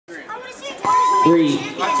3,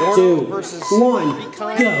 2, 1,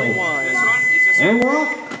 go. And we're off.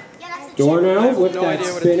 Dorno with that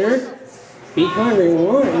spinner. Be kind,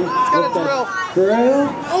 rewind. With that drill.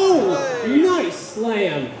 Oh, nice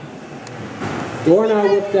slam. Dorno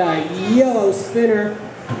with that yellow spinner.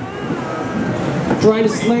 Trying to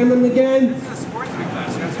slam him again.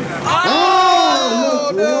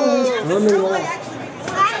 Oh, no drill is coming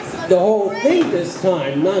off. The whole thing this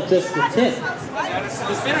time, not just the tip.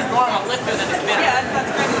 The spinner's going a lot lifter than the spinner.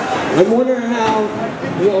 I wonder how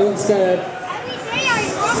he'll instead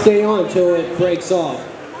stay on until it breaks off.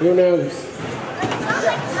 Who knows?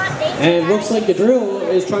 And it looks like the drill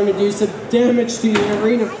is trying to do some damage to the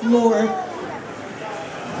arena floor.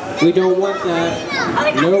 We don't want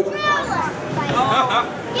that. Nope.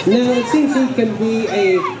 Now it seems he can be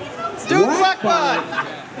a whack bot.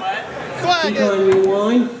 He can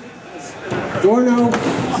rewind. Dorno,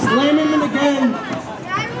 slam him in again.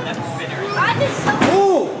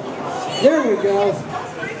 Oh, there we go.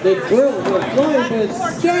 The drill went flying, but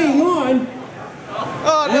it's staying on.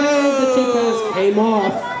 Oh, no. And the tip has came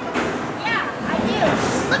off.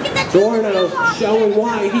 Dorno showing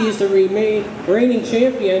why he's the reigning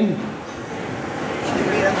champion.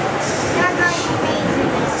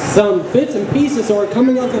 Some bits and pieces are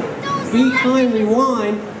coming off of Be Kind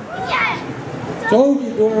Rewind. Told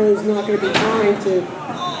you Dorno's not going to be trying to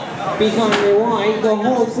Be Kind Rewind. The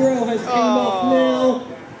whole drill has came off now.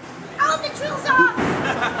 Oh, the drill's off!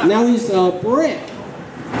 Now he's a brick.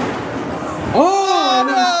 Oh, and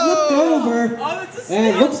he flipped over. And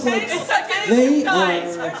it looks like they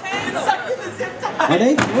are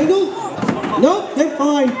they tangled? Nope, they're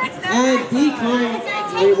fine. And Be Kind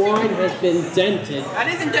Rewind has been dented. That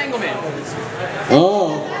is entanglement.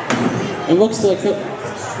 Oh, it looks like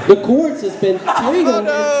the cords has been tangled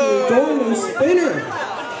into Dorno's spinner.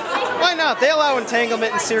 Why not? They allow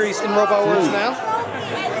entanglement in series in Robot Wars now.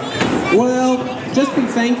 Well, just be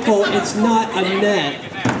thankful it's not a net.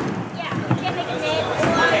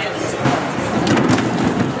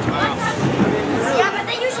 Yeah, but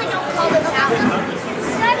they usually don't call this out.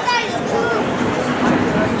 That guy's cool.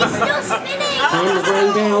 He's still spinning. Time to bring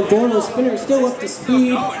down. Dorno's spinner is still up to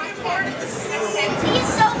speed. He's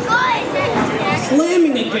so good.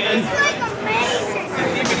 Slamming again. It's like amazing.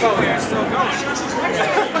 Oh, yeah, still going.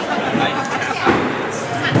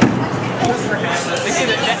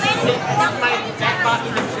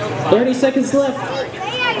 30 seconds left.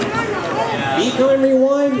 Be Kind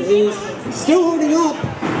Rewind is still holding up.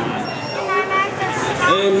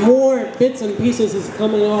 And more bits and pieces is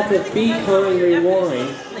coming off of Be Kind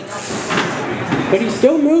Rewind. But he's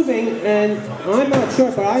still moving, and I'm not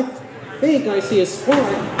sure, but I think I see a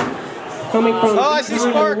spark coming from I see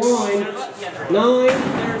sparks. 9,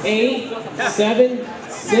 8, 7,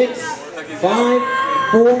 6, 5,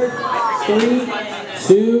 4, 3,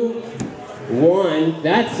 2, 1.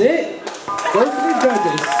 That's it. Go